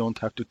environment, you don't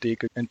have to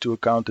take into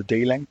account the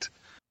day length.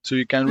 So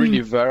you can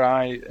really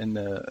vary, and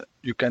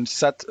you can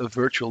set a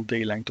virtual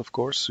day length, of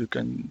course. You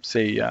can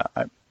say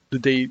the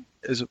day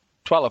is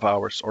 12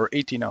 hours or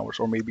 18 hours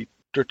or maybe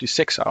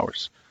 36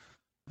 hours.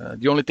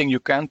 The only thing you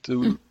can't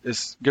do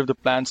is give the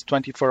plants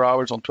 24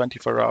 hours on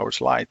 24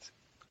 hours light,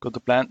 because the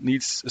plant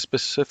needs a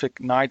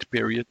specific night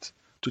period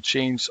to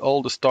change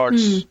all the starch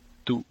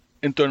to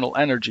internal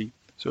energy.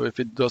 So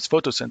if it does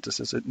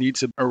photosynthesis, it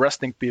needs a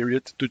resting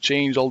period to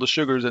change all the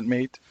sugars it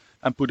made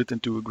and put it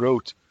into a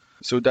growth.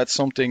 So that's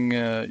something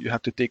you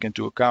have to take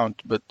into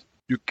account. But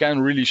you can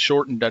really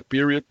shorten that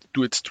period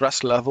to its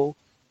stress level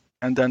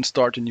and then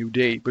start a new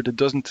day. But it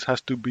doesn't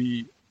have to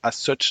be as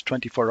such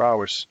 24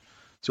 hours.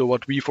 So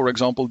what we, for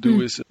example,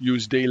 do is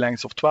use day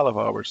lengths of 12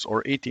 hours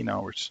or 18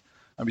 hours.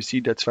 And we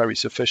see that's very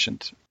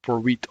sufficient for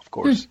wheat, of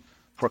course.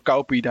 For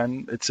cowpea,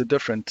 then it's a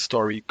different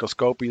story because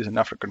cowpea is an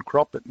African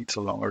crop. It needs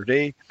a longer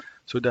day.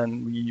 So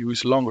then we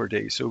use longer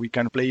days. So we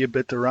can play a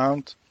bit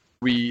around.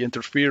 We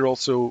interfere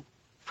also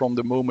from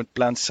the moment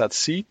plants set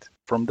seed.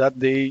 From that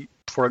day,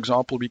 for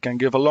example, we can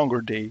give a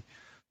longer day.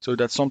 So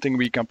that's something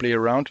we can play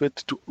around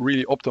with to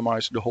really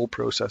optimize the whole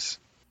process.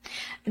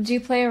 Do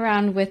you play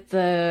around with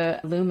the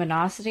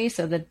luminosity?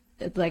 So the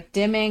like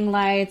dimming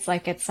lights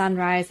like at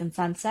sunrise and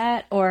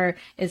sunset? Or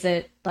is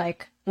it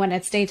like when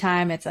it's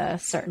daytime, it's a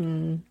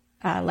certain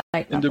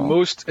light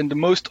level? In the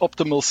most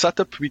optimal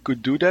setup, we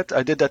could do that.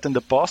 I did that in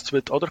the past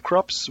with other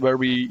crops where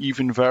we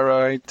even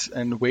varied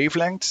in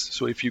wavelengths.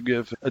 So if you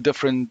give a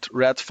different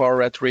red-far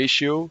red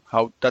ratio,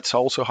 that's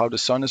also how the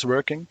sun is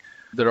working.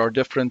 There are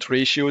different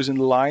ratios in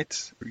the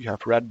light. You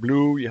have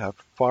red-blue, you have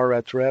far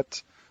red-red.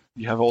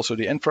 You have also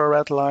the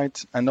infrared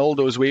light, and all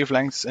those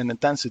wavelengths and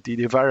intensity,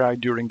 they vary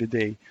during the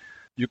day.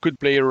 You could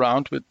play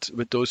around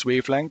with those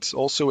wavelengths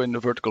also in the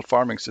vertical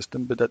farming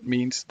system, but that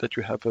means that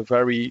you have a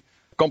very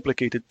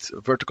complicated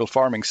vertical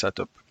farming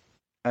setup.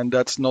 And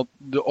that's not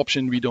the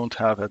option we don't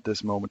have at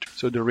this moment.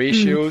 So the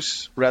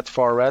ratios, red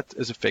far red,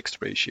 is a fixed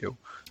ratio.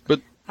 But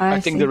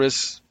I think there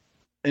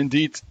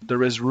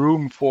is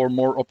room for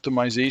more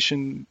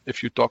optimization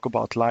if you talk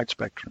about light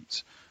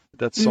spectrums.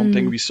 That's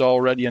something we saw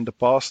already in the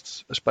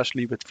past,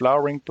 especially with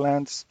flowering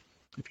plants.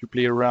 If you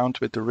play around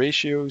with the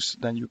ratios,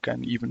 then you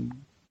can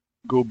even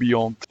go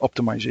beyond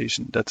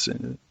optimization. That's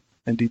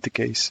indeed the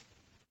case.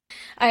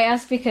 I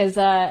asked because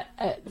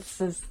this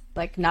is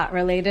like not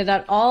related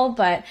at all,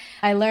 but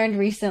I learned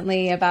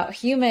recently about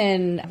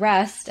human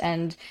rest,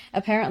 and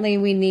apparently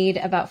we need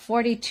about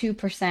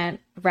 42%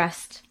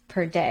 rest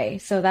per day.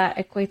 So that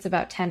equates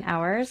about 10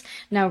 hours.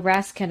 Now,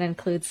 rest can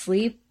include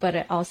sleep, but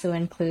it also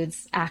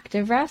includes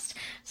active rest.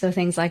 So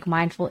things like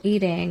mindful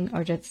eating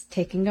or just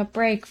taking a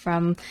break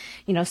from,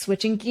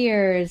 switching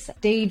gears,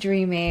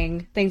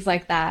 daydreaming, things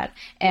like that.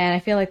 And I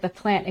feel like the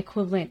plant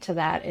equivalent to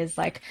that is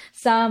like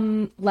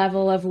some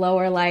level of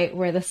lower light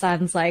where the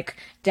sun's like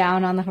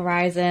down on the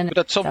horizon.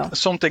 But that's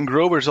something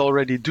growers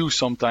already do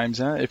sometimes.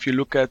 If you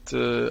look at,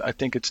 I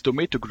think it's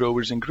tomato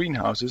growers in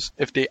greenhouses,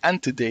 if they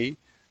end the day,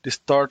 they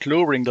start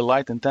lowering the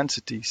light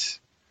intensities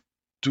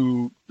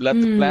to let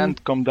the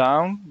plant come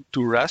down,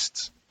 to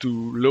rest, to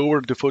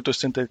lower the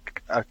photosynthetic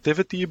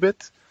activity a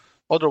bit.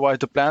 Otherwise,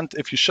 the plant,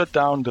 if you shut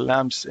down the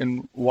lamps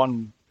in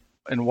one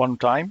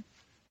time,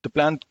 the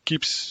plant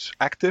keeps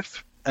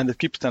active and it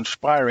keeps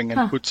transpiring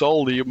and puts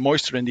all the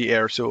moisture in the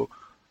air. So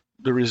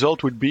the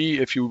result would be,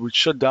 if you would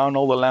shut down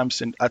all the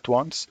lamps at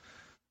once,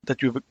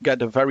 that you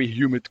get a very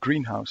humid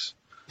greenhouse.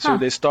 So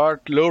they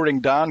start lowering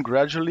down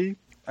gradually.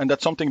 And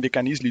that's something they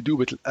can easily do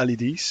with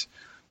LEDs.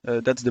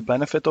 That's the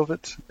benefit of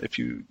it. If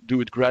you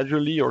do it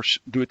gradually or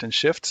do it in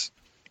shifts,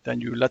 then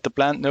you let the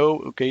plant know,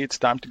 okay, it's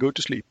time to go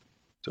to sleep.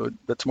 So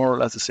that's more or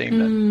less the same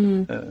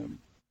then.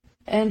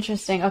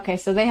 Interesting. Okay,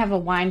 so they have a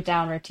wind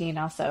down routine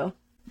also.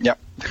 Yeah.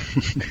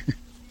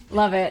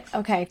 Love it.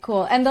 Okay,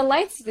 cool. And the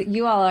lights that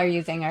you all are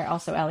using are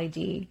also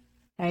LED,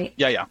 right?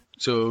 Yeah.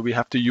 So we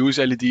have to use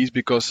LEDs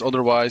because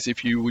otherwise,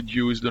 if you would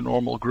use the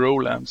normal grow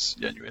lamps,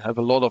 then you have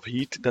a lot of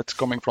heat that's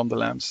coming from the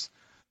lamps.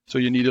 So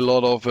you need a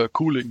lot of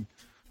cooling.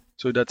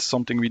 So that's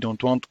something we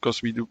don't want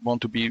because we do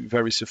want to be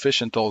very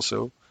sufficient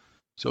also.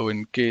 So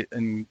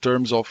in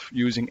terms of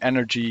using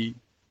energy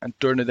and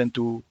turn it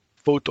into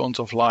photons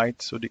of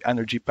light, so the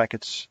energy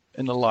packets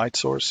in a light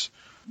source,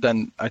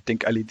 then I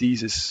think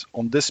LEDs is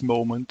on this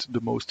moment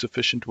the most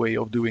efficient way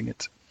of doing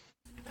it.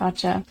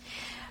 Gotcha.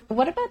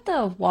 What about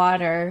the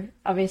water?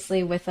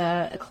 Obviously, with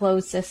a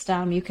closed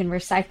system, you can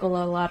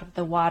recycle a lot of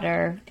the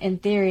water. In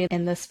theory,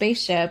 in the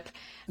spaceship,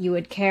 you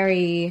would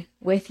carry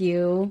with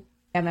you,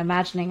 I'm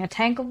imagining, a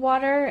tank of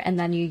water, and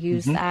then you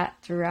use that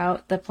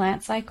throughout the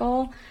plant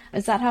cycle.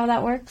 Is that how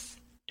that works?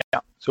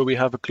 Yeah. So we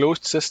have a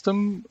closed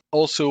system.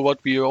 Also, what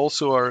we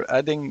also are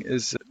adding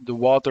is the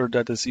water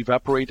that is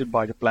evaporated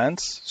by the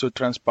plants, so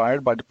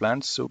transpired by the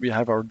plants. So we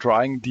have our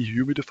drying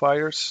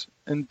dehumidifiers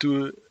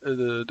into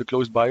the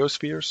closed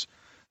biospheres.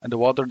 And the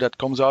water that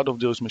comes out of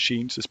those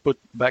machines is put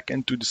back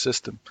into the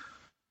system.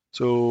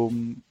 So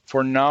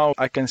for now,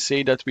 I can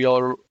say that we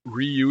are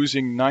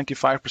reusing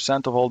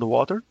 95% of all the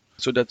water.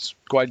 So that's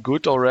quite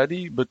good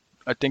already, but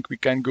I think we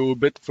can go a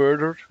bit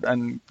further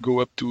and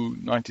go up to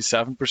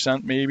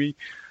 97% maybe.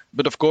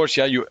 But of course,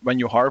 when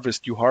you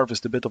harvest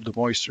a bit of the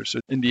moisture. So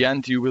in the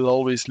end, you will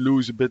always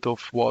lose a bit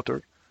of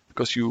water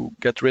because you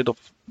get rid of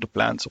the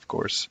plants, of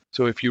course.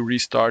 So if you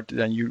restart,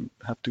 then you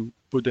have to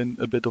put in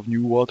a bit of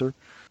new water.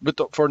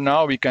 But for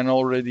now, we can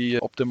already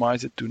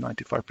optimize it to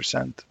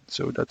 95%.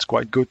 So that's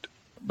quite good.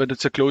 But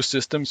it's a closed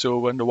system, so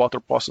when the water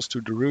passes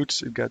through the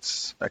roots, it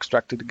gets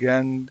extracted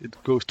again, it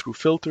goes through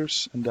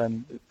filters, and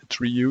then it's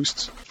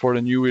reused for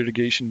a new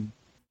irrigation.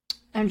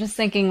 I'm just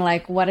thinking,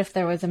 like, what if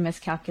there was a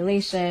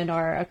miscalculation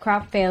or a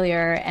crop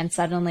failure, and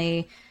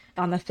suddenly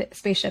on the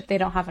spaceship they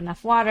don't have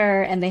enough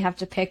water, and they have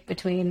to pick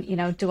between,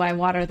 do I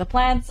water the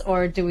plants,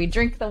 or do we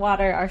drink the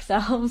water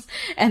ourselves,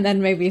 and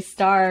then maybe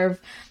starve?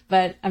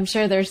 But I'm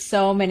sure there's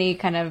so many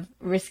kind of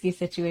risky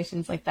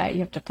situations like that you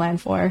have to plan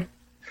for.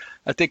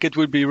 I think it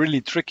would be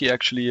really tricky,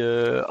 actually.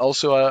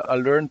 Also, I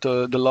learned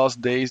the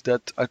last days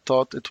that I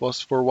thought it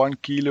was for 1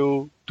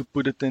 kilo to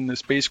put it in the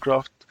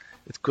spacecraft.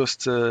 It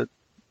costs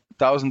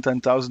thousands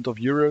and thousands of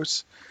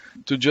euros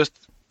to just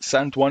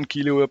send 1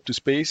 kilo up to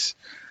space.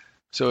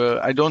 So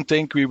I don't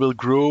think we will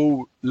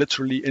grow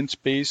literally in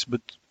space, but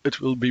it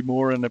will be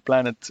more on a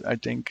planet, I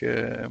think.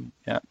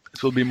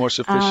 It will be more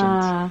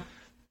sufficient.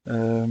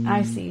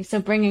 I see. So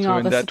bringing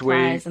all the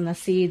supplies and the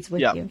seeds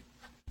with you.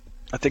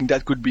 I think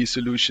that could be a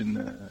solution,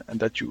 and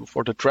that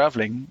for the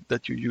traveling,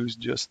 that you use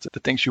just the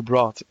things you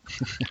brought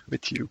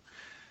with you.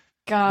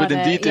 But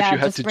indeed, if you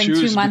had to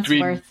choose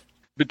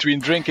between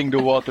drinking the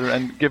water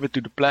and give it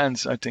to the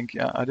plants, I think,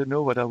 I don't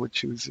know what I would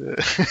choose.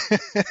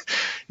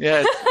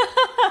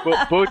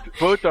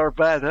 Both are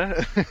bad,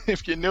 huh?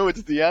 If you know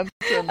it's the answer.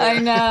 I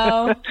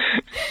know.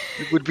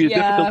 It would be a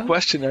difficult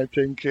question, I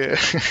think.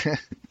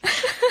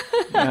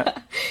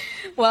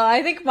 Well,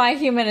 I think my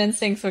human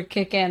instincts would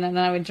kick in, and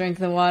then I would drink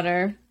the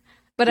water.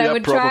 But I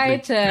would try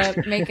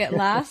to make it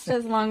last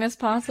as long as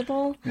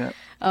possible. Yeah.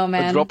 Oh,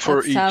 man. A drop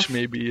for each, tough.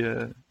 maybe.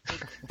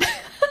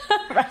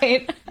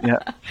 Right? Yeah.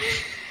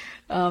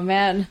 Oh,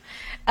 man.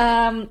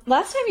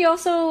 Last time you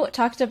also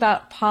talked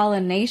about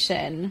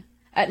pollination.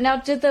 Now,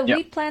 did the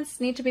wheat plants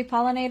need to be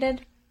pollinated?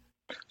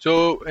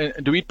 So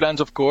the wheat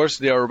plants, of course,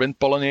 they are wind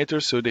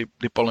pollinators, so they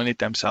pollinate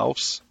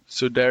themselves.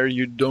 So there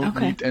you don't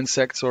need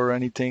insects or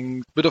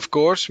anything. But of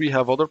course, we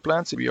have other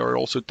plants. We are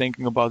also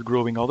thinking about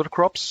growing other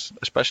crops,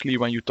 especially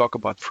when you talk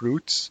about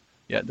fruits.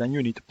 Yeah, then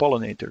you need a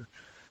pollinator.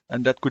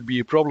 And that could be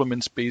a problem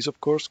in space, of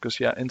course, because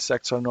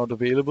insects are not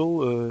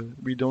available.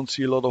 We don't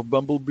see a lot of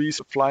bumblebees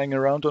flying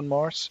around on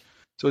Mars.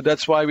 So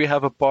that's why we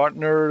have a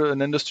partner,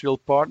 an industrial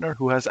partner,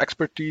 who has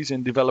expertise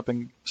in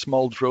developing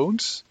small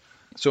drones.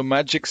 So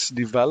Magix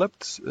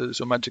developed,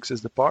 so Magix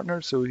is the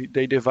partner, so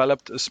they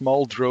developed a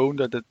small drone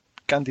that it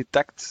can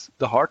detect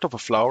the heart of a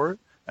flower,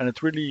 and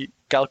it really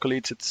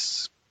calculates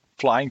its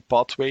flying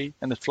pathway,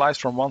 and it flies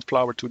from one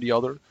flower to the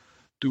other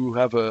to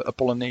have a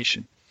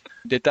pollination.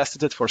 They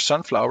tested it for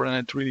sunflower, and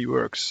it really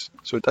works.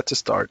 So that's a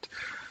start.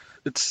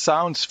 It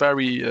sounds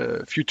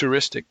very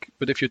futuristic,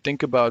 but if you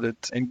think about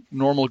it, in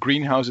normal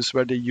greenhouses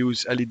where they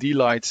use LED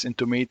lights in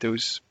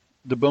tomatoes,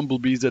 the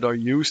bumblebees that are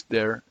used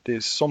there, they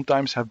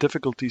sometimes have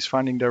difficulties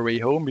finding their way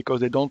home because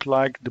they don't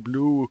like the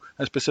blue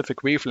and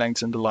specific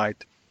wavelengths in the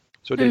light.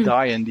 So they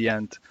die in the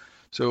end.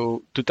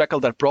 So to tackle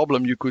that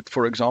problem, you could,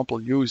 for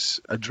example, use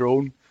a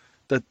drone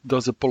that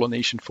does a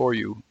pollination for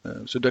you.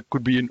 So that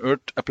could be an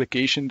Earth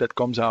application that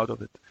comes out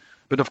of it.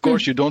 But of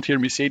course, you don't hear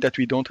me say that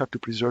we don't have to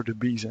preserve the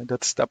bees.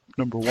 That's step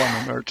number one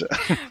on Earth.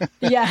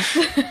 Yes.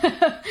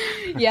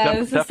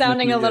 This is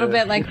sounding a little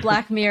bit like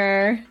Black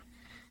Mirror.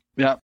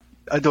 Yeah.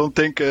 I don't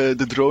think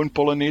the drone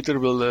pollinator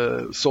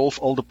will solve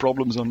all the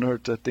problems on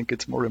Earth. I think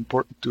it's more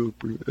important to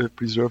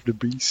preserve the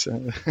bees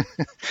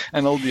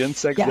and all the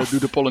insects that do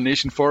the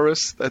pollination for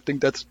us. I think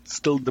that's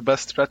still the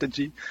best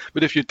strategy.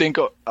 But if you think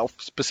of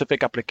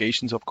specific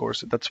applications, of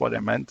course, that's what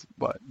I meant.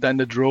 But then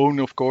the drone,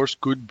 of course,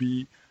 could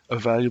be a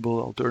valuable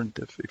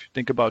alternative. If you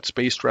think about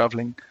space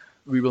traveling,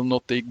 we will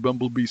not take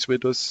bumblebees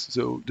with us,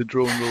 so the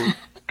drone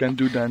can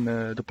do then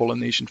the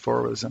pollination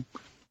for us.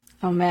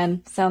 Oh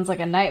man, sounds like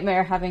a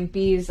nightmare having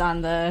bees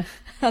on the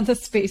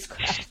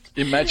spacecraft.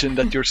 Imagine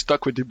that you're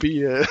stuck with the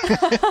bee in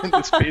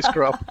the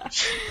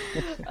spacecraft.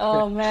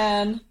 Oh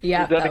man,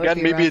 yeah. Then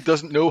again, maybe it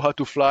doesn't know how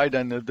to fly.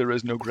 Then there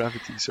is no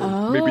gravity,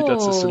 so maybe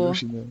that's a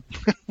solution.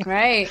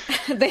 Right,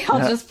 they all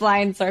just fly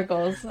in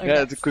circles.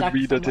 Yeah, it could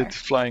be that it's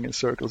flying in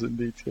circles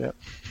indeed. Yeah.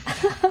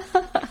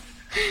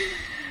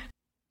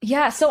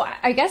 Yeah, so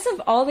I guess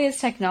of all these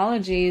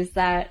technologies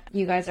that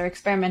you guys are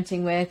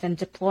experimenting with and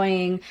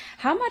deploying,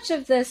 how much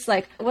of this,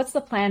 what's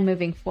the plan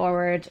moving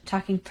forward,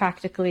 talking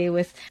practically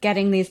with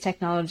getting these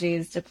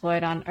technologies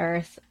deployed on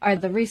Earth? Are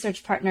the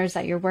research partners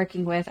that you're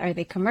working with, are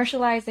they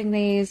commercializing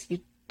these? You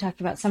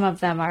talked about some of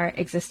them are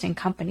existing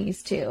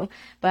companies too.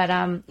 But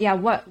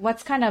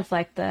what's kind of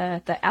like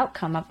the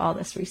outcome of all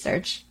this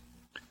research?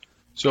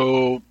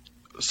 So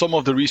some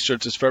of the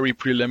research is very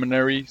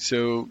preliminary.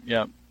 So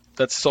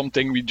that's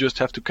something we just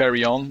have to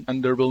carry on,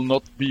 and there will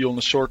not be on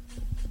a short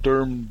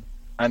term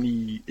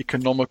any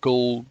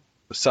economical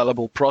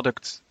sellable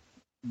product.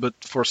 But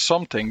for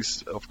some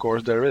things, of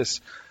course, there is.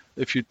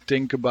 If you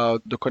think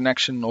about the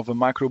connection of a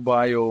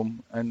microbiome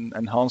and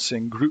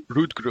enhancing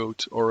root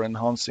growth or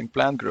enhancing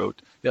plant growth,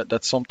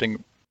 that's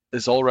something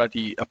is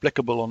already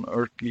applicable on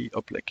earthly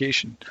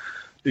application.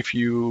 If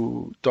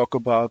you talk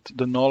about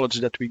the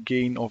knowledge that we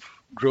gain of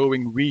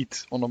growing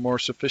wheat on a more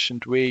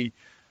sufficient way,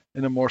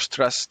 in a more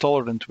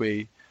stress-tolerant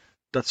way,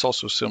 that's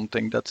also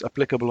something that's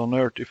applicable on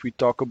Earth. If we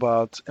talk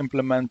about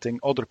implementing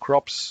other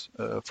crops,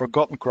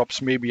 forgotten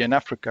crops maybe in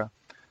Africa,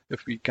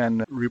 if we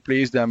can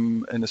replace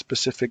them in a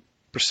specific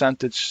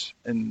percentage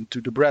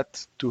into the bread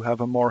to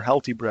have a more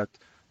healthy bread,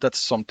 that's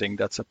something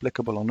that's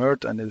applicable on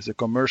Earth and is a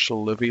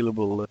commercial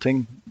available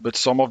thing. But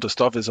some of the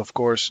stuff is, of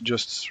course,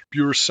 just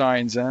pure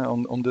science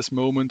on this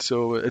moment.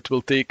 So it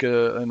will take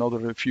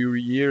another few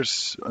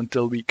years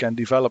until we can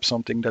develop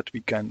something that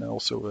we can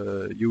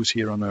also use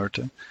here on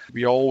Earth.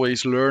 We are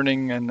always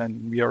learning,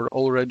 and we are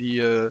already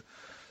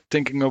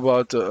thinking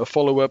about a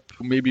follow-up.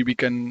 Maybe we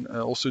can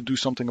also do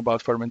something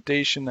about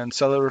fermentation and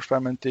cellular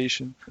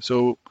fermentation.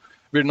 So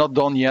we're not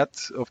done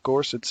yet, of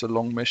course. It's a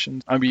long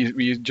mission. And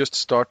we just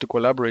start to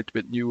collaborate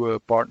with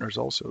new partners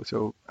also.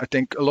 So I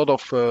think a lot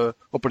of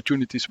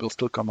opportunities will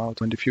still come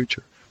out in the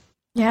future.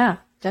 Yeah,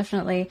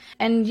 definitely.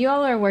 And you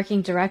all are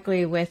working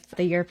directly with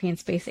the European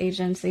Space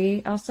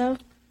Agency also?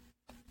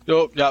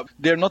 So,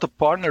 they're not a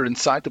partner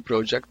inside the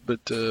project,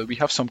 but we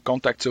have some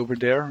contacts over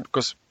there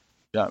because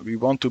we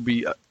want to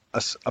be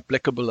as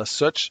applicable as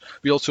such.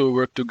 We also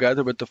work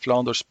together with the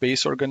Flanders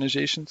Space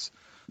Organizations.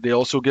 They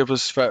also give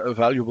us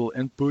valuable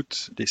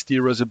input. They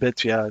steer us a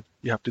bit. You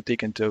have to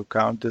take into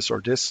account this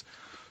or this.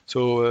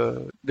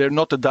 So they're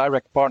not a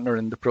direct partner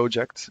in the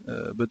project,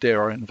 but they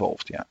are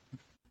involved. Yeah.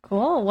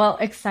 Cool. Well,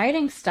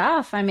 exciting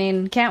stuff. I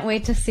mean, can't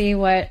wait to see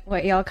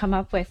what y'all come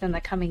up with in the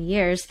coming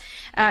years.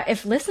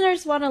 If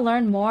listeners want to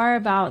learn more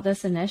about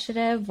this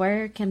initiative,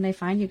 where can they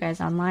find you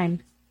guys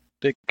online?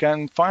 They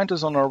can find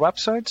us on our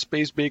website,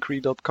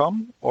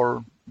 spacebakery.com,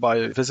 or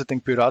by visiting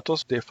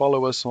Puratos. They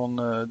follow us on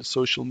the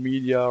social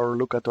media or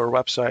look at our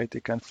website. They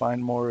can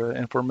find more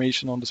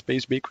information on the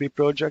Space Bakery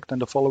project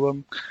and the follow-up.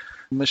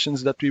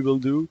 missions that we will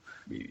do.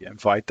 We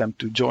invite them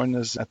to join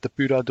us at the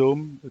Pura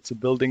Dome. It's a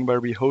building where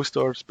we host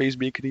our Space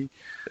Bakery.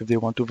 If they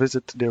want to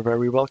visit, they're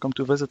very welcome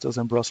to visit us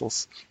in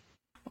Brussels.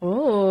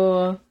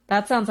 Ooh,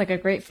 that sounds like a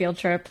great field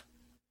trip.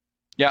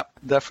 Yeah,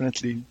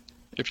 definitely.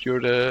 If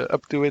you're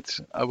up to it,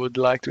 I would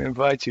like to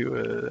invite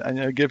you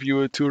and give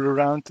you a tour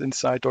around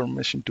inside our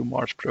Mission to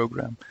Mars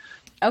program.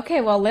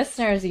 Okay, well,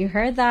 listeners, you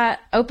heard that.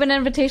 Open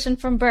invitation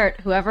from Bert.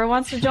 Whoever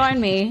wants to join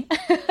me,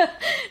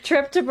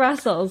 trip to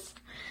Brussels.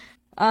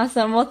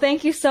 Awesome. Well,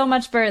 thank you so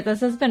much, Bert. This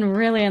has been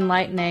really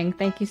enlightening.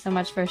 Thank you so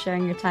much for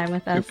sharing your time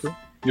with us.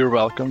 You're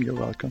welcome. You're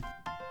welcome.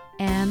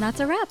 And that's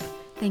a wrap.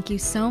 Thank you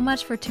so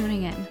much for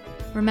tuning in.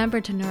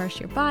 Remember to nourish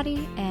your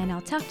body, and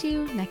I'll talk to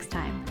you next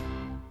time.